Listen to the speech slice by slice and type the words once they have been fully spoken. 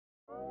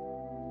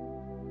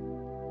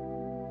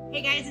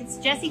Hey guys, it's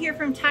Jessie here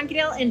from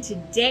Tonkadale, and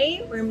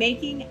today we're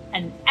making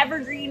an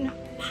evergreen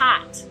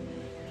pot.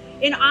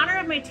 In honor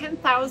of my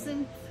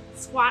 10,000th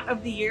squat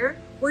of the year,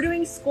 we're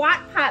doing squat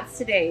pots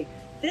today.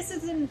 This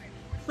is in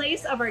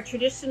place of our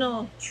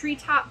traditional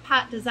treetop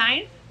pot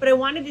design, but I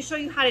wanted to show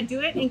you how to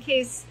do it in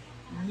case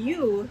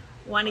you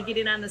want to get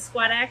in on the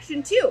squat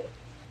action too.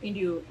 You can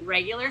do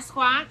regular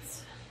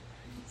squats,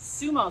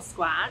 sumo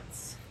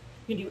squats,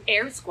 you can do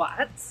air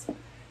squats,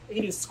 you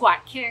can do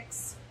squat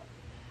kicks.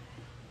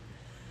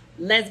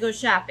 Let's go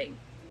shopping.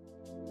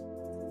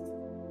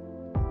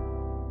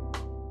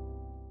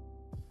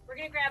 We're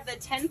gonna grab the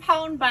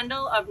 10-pound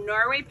bundle of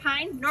Norway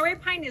pine. Norway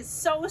pine is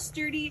so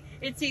sturdy,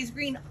 it stays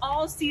green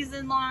all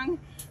season long,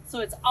 so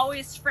it's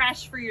always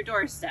fresh for your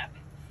doorstep.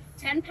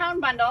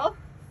 10-pound bundle.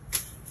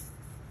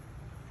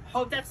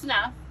 Hope that's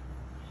enough.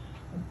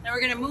 Then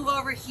we're gonna move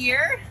over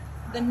here.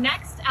 The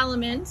next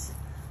element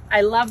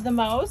I love the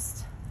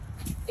most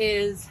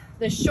is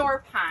the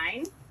shore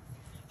pine.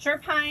 Shore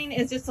pine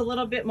is just a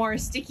little bit more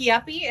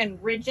sticky-uppy and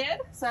rigid,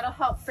 so that'll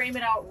help frame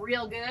it out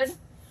real good.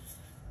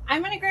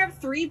 I'm gonna grab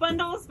 3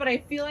 bundles, but I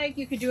feel like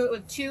you could do it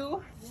with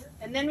 2.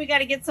 And then we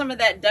gotta get some of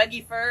that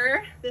Dougie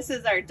fir. This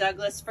is our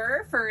Douglas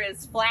fir. Fir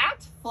is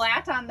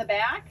flat on the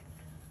back.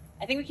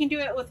 I think we can do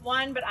it with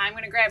 1, but I'm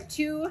gonna grab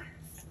 2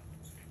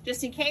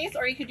 just in case,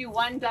 or you could do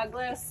 1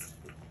 Douglas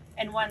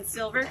and 1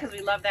 silver, because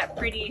we love that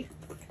pretty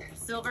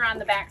silver on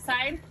the back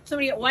side. So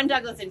we get 1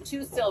 Douglas and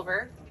 2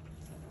 silver.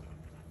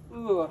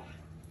 Ooh.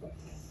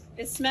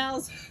 It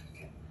smells,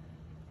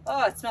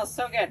 oh, it smells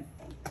so good.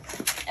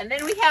 And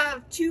then we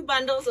have 2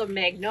 bundles of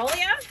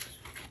magnolia.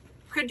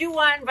 Could do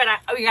 1, but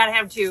we gotta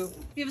have 2.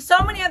 We have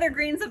so many other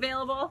greens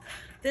available.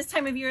 This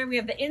time of year, we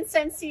have the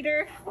incense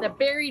cedar, the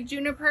berry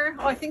juniper.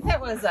 Oh, I think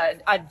that was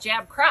a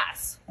jab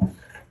cross.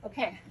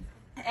 Okay,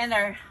 and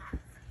our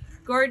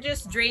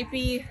gorgeous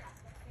drapey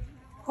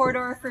Port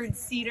Orford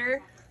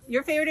cedar.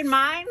 Your favorite and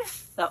mine,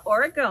 the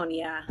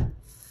Oregonia.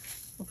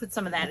 We'll put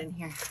some of that in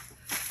here.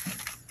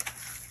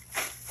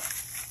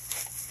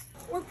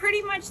 We're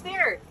pretty much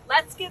there.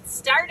 Let's get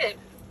started.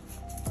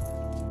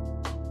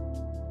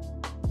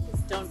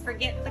 Just don't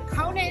forget the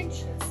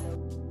coneage.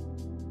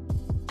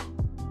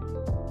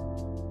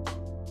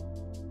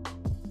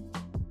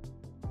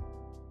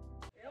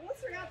 We almost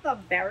forgot the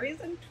berries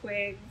and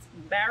twigs.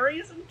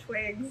 Berries and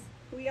twigs.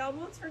 We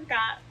almost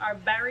forgot our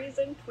berries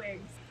and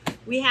twigs.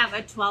 We have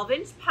a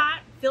 12-inch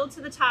pot filled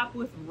to the top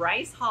with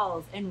rice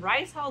hulls. And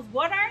rice hulls,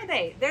 what are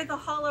they? They're the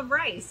hull of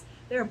rice.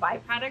 They're a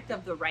byproduct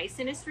of the rice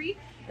industry,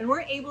 and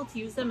we're able to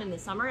use them in the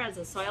summer as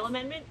a soil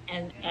amendment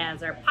and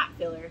as our pot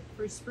filler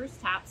for spruce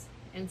tops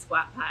and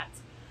squat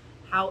pots.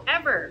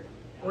 However,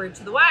 word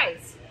to the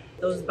wise,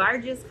 those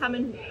barges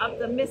coming up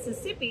the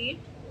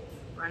Mississippi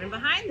running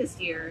behind this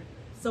year,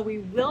 so we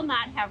will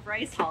not have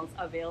rice hulls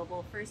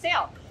available for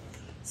sale.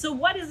 So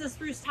what is a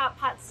spruce top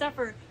pot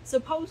stuffer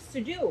supposed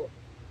to do?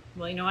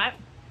 Well, you know what?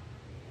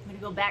 I'm gonna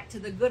go back to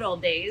the good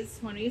old days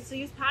when we used to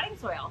use potting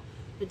soil.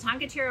 The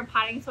Tonkaterra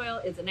potting soil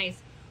is a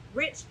nice,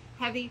 rich,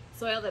 heavy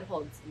soil that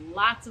holds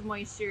lots of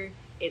moisture.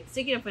 It's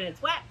sticky enough when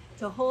it's wet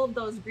to hold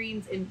those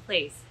greens in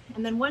place.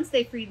 And then once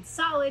they freeze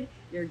solid,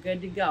 you're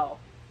good to go.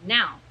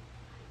 Now,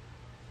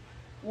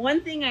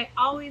 one thing I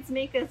always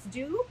make us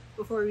do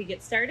before we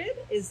get started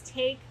is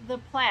take the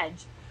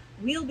pledge.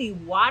 We'll be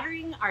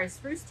watering our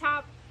spruce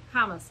top,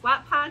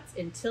 squat pots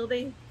until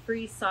they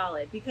freeze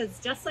solid,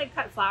 because just like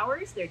cut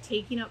flowers, they're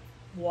taking up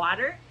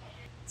water.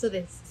 So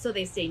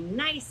they stay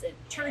nice and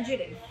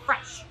turgid and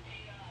fresh.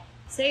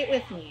 Say it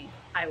with me.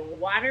 I will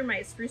water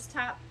my spruce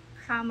top,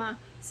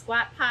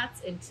 squat pots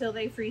until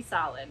they freeze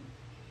solid.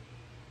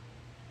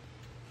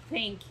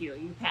 Thank you,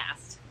 you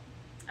passed.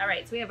 All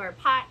right, so we have our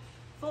pot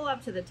full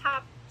up to the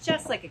top,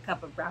 just like a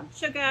cup of brown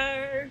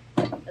sugar.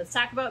 Let's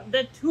talk about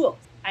the tools.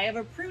 I have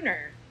a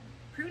pruner.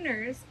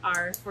 Pruners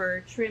are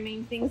for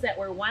trimming things that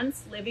were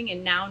once living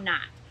and now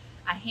not.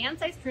 A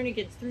hand-sized pruner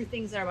gets through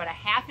things that are about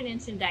 1/2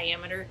 inch in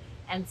diameter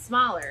and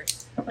smaller.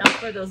 Now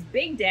for those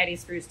big daddy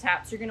spruce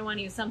tops, you're gonna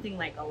wanna use something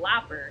like a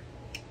lopper.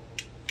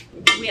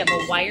 We have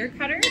a wire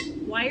cutter.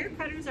 Wire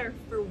cutters are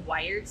for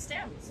wired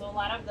stems. So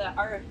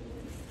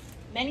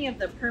many of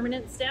the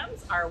permanent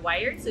stems are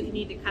wired, so if you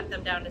need to cut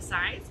them down to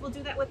size, we'll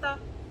do that with a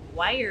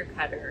wire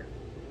cutter.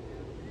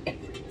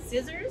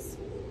 Scissors.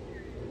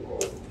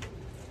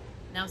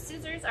 Now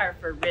scissors are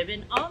for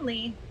ribbon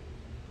only,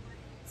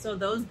 so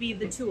those be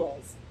the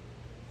tools.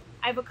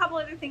 I have a couple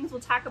other things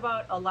we'll talk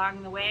about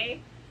along the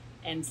way,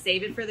 and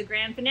save it for the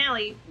grand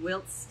finale.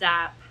 We'll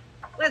stop.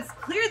 Let's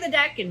clear the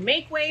deck and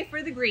make way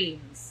for the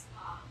greens.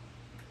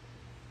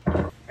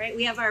 All right,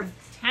 we have our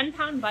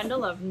 10-pound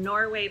bundle of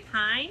Norway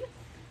pine.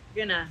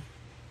 We're gonna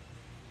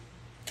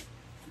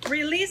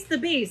release the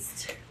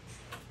beast.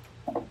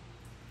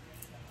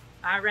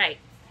 All right,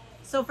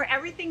 so for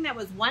everything that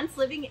was once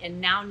living and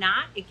now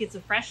not, it gets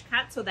a fresh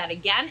cut so that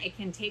again, it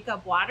can take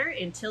up water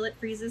until it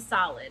freezes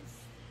solid.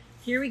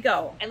 Here we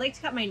go. I like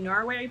to cut my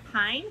Norway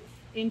pine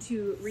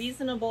into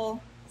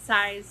reasonable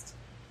sized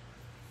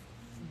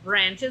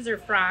branches or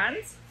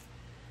fronds.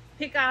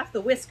 Pick off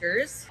the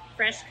whiskers,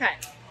 fresh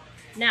cut.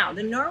 Now,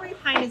 the Norway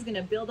pine is going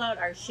to build out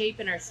our shape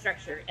and our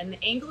structure, and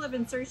the angle of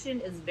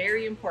insertion is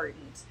very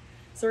important.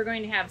 So we're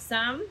going to have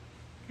some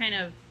kind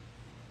of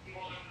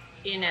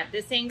in at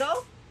this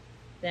angle,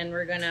 then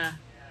we're going to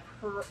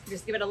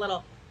just give it a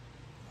little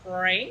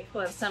crank.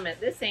 We'll have some at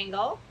this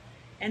angle,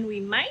 and we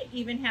might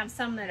even have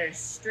some that are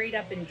straight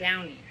up and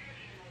downy.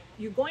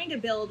 You're going to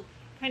build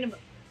kind of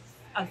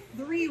a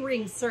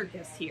 3-ring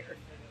circus here.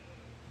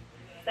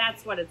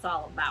 That's what it's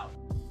all about.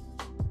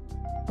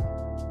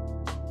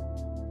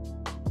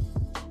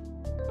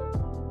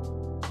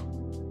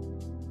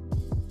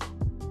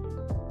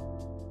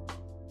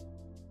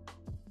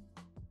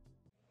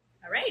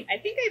 All right, I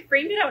think I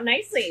framed it out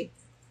nicely.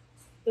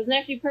 Doesn't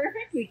have to be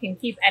perfect. We can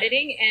keep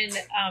editing.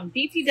 And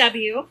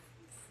BTW,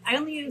 I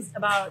only used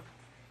about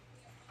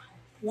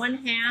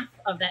 1/2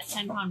 of that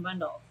 10-pound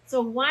bundle.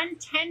 So one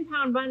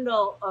 10-pound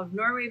bundle of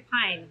Norway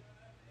pine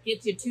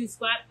gets you 2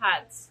 squat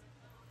pots.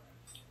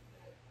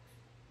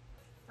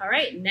 All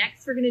right,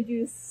 next we're gonna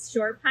do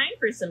short pine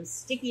for some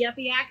sticky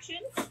uppy action.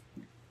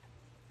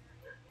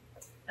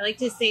 I like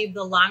to save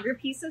the longer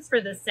pieces for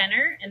the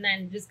center and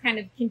then just kind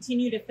of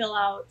continue to fill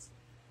out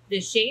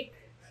the shape,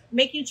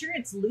 making sure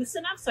it's loose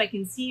enough so I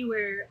can see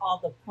where all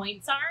the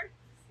points are,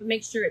 but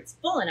make sure it's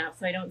full enough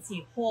so I don't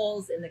see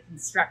holes in the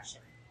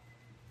construction.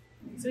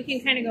 So we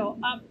can kind of go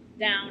up,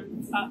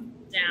 down, up,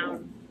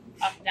 down,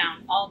 up,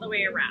 down, all the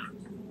way around.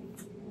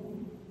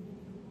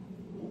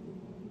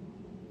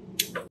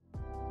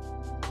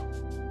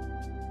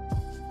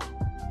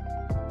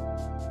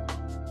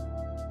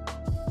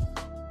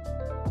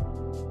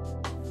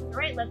 All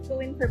right, let's go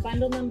in for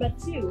bundle number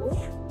 2.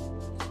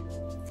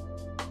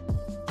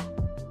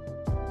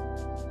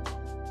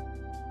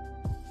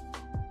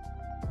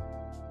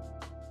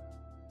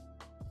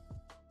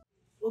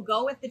 We'll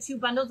go with the 2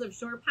 bundles of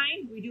short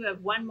pine. We do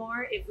have 1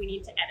 more if we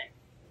need to edit.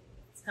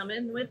 Let's come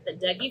in with the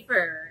Dougie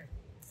fir.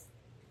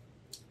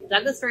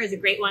 Douglas fir is a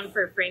great one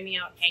for framing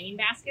out hanging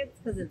baskets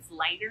because it's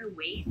lighter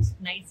weight,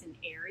 nice and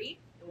airy.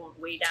 It won't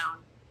weigh down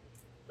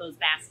those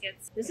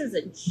baskets. This is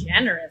a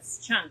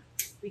generous chunk.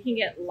 We can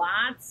get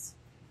lots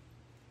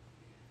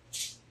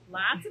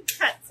of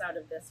cuts out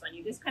of this one.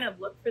 You just kind of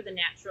look for the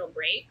natural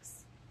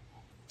breaks.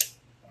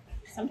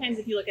 Sometimes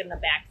if you look in the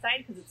back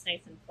side, because it's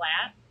nice and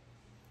flat,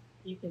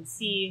 you can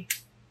see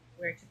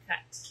where to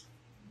cut.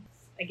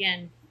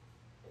 Again,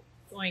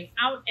 going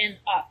out and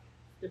up,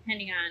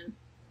 depending on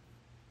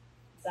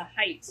the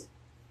height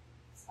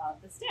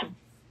of the stem.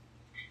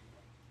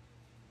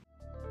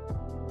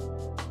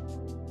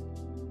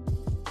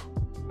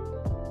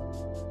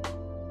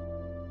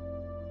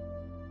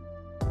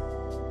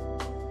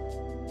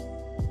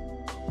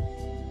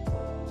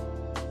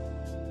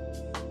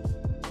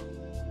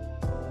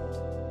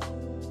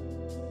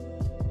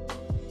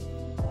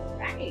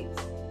 Right.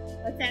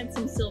 Let's add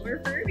some silver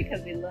fir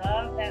because we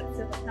love that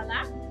silver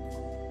color.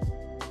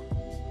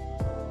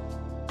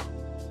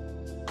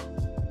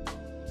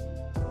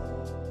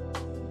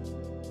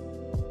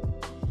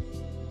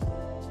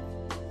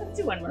 Let's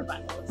do 1 more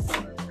bundle of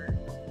silver fir.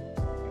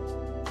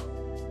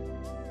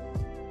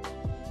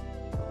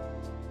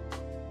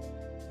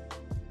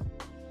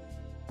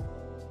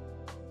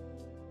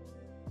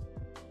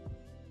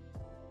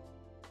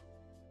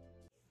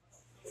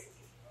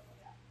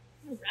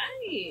 All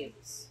right.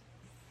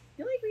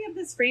 I feel like we have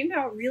this framed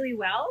out really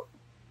well.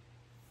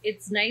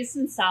 It's nice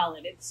and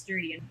solid, it's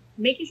sturdy, and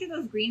making sure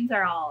those greens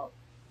are all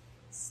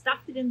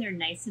stuffed in there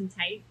nice and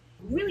tight.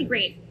 Really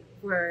great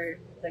for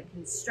the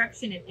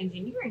construction and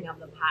engineering of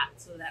the pot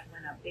so that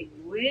when a big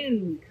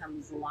wind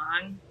comes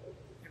along,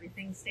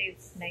 everything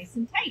stays nice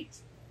and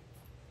tight.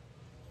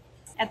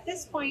 At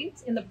this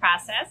point in the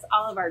process,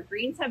 all of our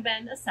greens have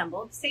been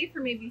assembled, save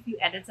for maybe a few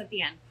edits at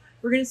the end.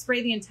 We're going to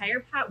spray the entire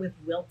pot with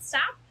Wilt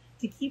Stop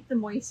to keep the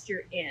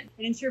moisture in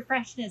and ensure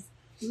freshness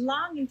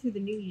long into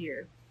the new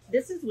year.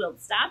 This is Wilt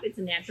Stop. It's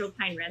a natural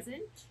pine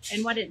resin,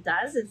 and what it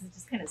does is it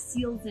just kind of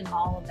seals in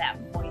all of that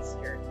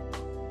moisture.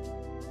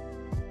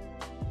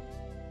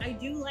 I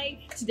do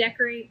like to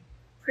decorate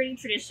pretty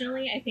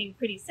traditionally. I think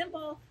pretty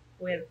simple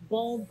with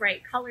bold,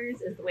 bright colors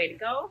is the way to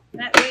go.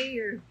 That way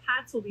your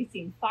pots will be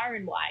seen far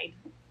and wide.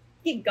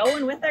 Keep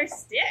going with our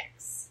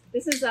sticks.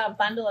 This is a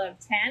bundle of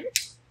 10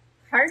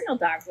 cardinal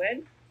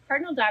dogwood.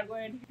 Cardinal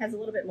dogwood has a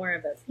little bit more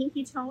of a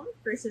pinky tone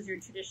versus your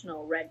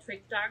traditional red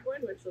twig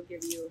dogwood, which will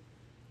give you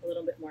a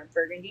little bit more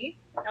burgundy.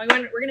 Now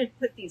we're going to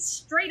put these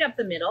straight up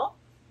the middle.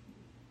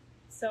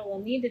 So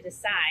we'll need to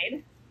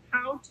decide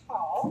how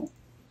tall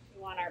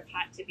we want our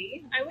pot to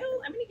be. I'm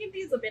going to give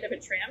these a bit of a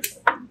trim.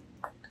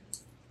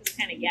 Just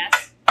kind of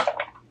guess.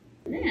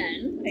 And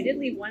then I did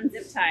leave 1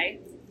 zip tie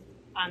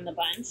on the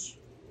bunch.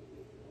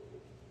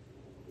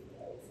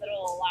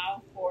 That'll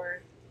allow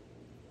for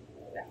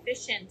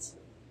efficient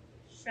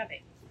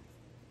shoving.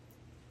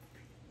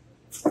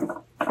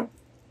 Look at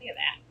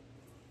that.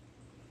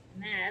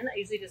 And then I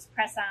usually just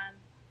press on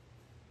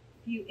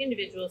a few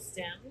individual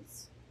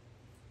stems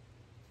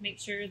to make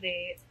sure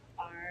they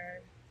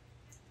are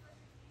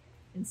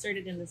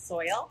inserted in the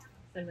soil.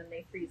 Then when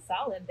they freeze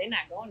solid, they're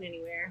not going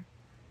anywhere.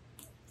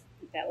 I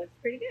think that looks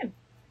pretty good.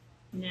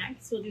 Next,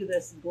 Next, we'll do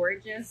this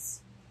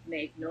gorgeous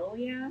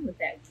magnolia with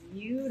that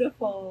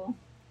beautiful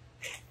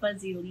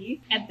fuzzy leaf.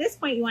 At this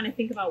point, you want to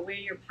think about where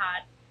your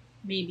pot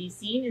may be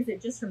seen. Is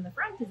it just from the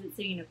front? Is it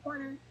sitting in a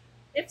corner?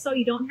 If so,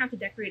 you don't have to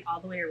decorate all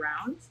the way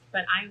around,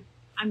 but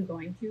I'm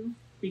going to,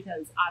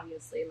 because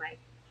obviously my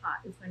pot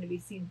is going to be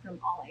seen from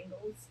all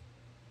angles.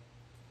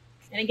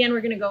 And again,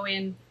 we're going to go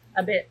in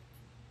a bit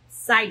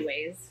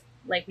sideways,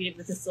 like we did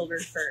with the silver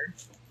fir.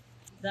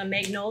 The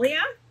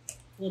magnolia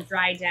will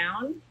dry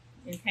down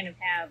and kind of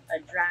have a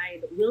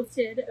dried,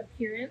 wilted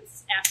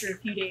appearance after a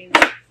few days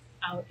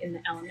out in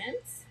the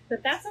elements,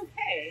 but that's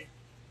okay.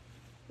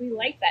 We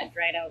like that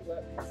dried out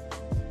look.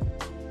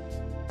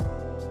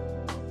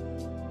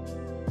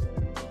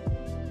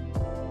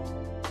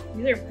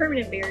 These are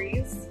permanent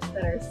berries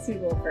that are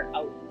suitable for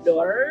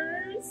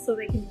outdoors, so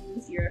they can be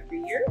used year after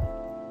year.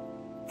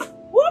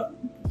 Whoop!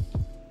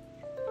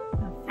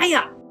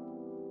 Hiya!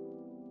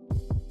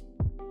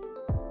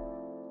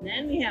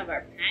 Then we have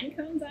our pine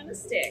cones on a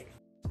stick.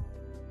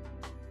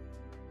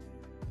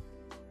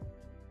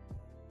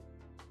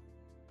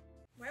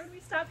 Why would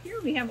we stop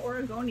here? We have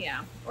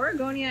Oregonia.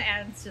 Oregonia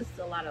adds just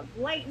a lot of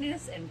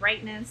lightness and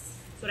brightness.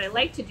 So what I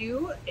like to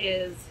do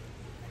is,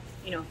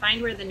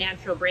 find where the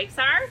natural breaks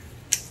are,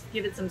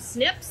 give it some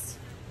snips,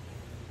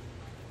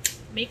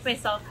 make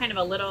myself kind of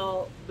a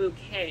little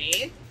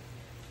bouquet.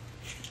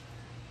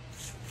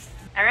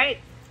 All right,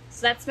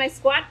 so that's my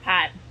squat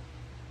pot.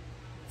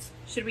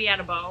 Should we add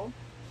a bow?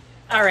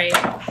 All right,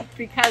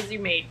 because you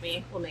made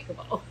me, we'll make a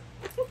bow.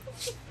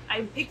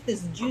 I picked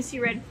this juicy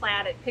red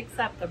plaid. It picks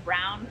up the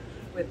brown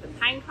with the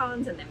pine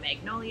cones and the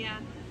magnolia.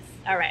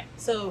 All right,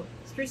 so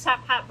spruce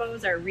top pot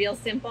bows are real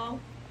simple.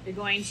 You're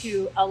going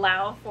to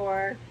allow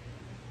for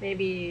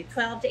maybe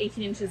 12 to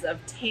 18 inches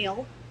of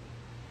tail.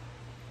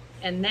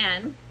 And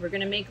then we're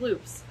gonna make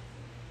loops.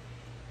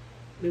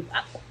 Loop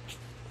up.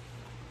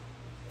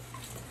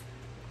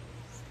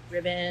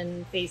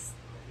 Ribbon face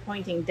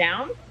pointing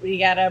down. We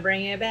gotta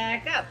bring it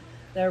back up.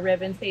 The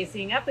ribbon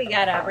facing up, we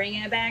gotta bring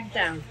it back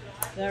down.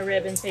 The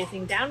ribbon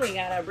facing down, we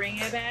gotta bring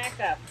it back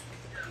up.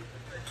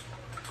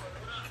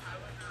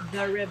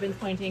 The ribbon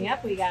pointing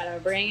up, we gotta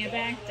bring it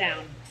back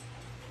down.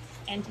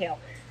 And tail.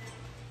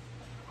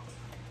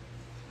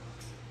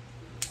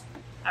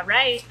 All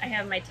right, I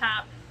have my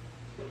top.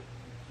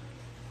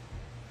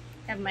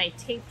 I have my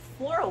taped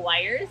floral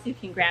wires. You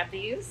can grab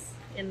these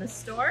in the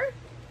store.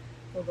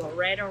 We'll go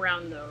right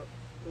around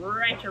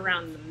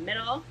the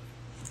middle.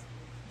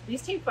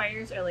 These tape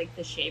wires are like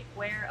the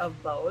shapewear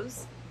of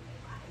bows.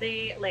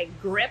 They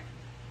like grip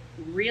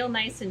real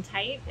nice and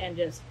tight and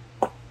just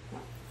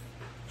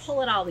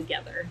pull it all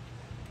together.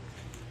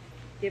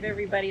 Give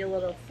everybody a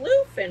little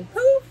floof and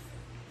poof.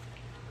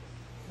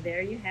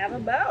 There you have a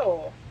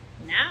bow.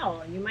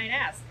 Now you might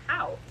ask,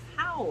 how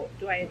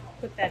do I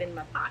put that in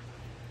my pot?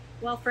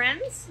 Well,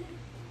 friends,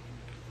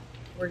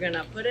 we're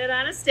gonna put it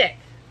on a stick.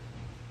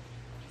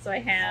 So I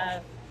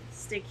have a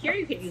stick here.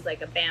 You could use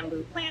like a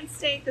bamboo plant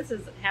stick. This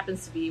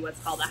happens to be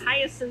what's called a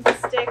hyacinth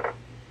stick.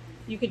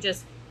 You could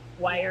just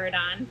wire it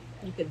on.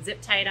 You could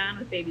zip tie it on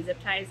with baby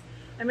zip ties.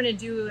 I'm gonna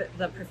do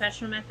the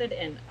professional method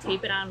and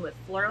tape it on with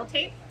floral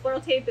tape.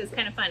 Floral tape is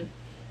kind of fun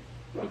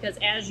because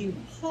as you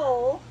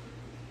pull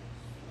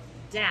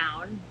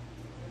down,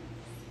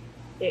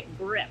 it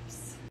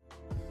grips.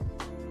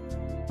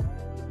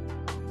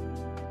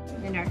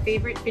 And our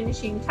favorite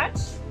finishing touch,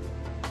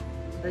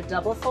 the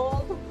double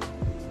fold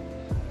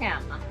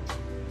hem.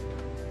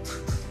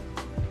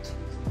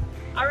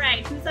 All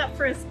right, who's up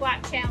for a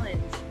squat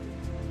challenge?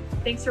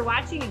 Thanks for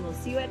watching, and we'll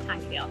see you at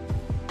Tonkedale.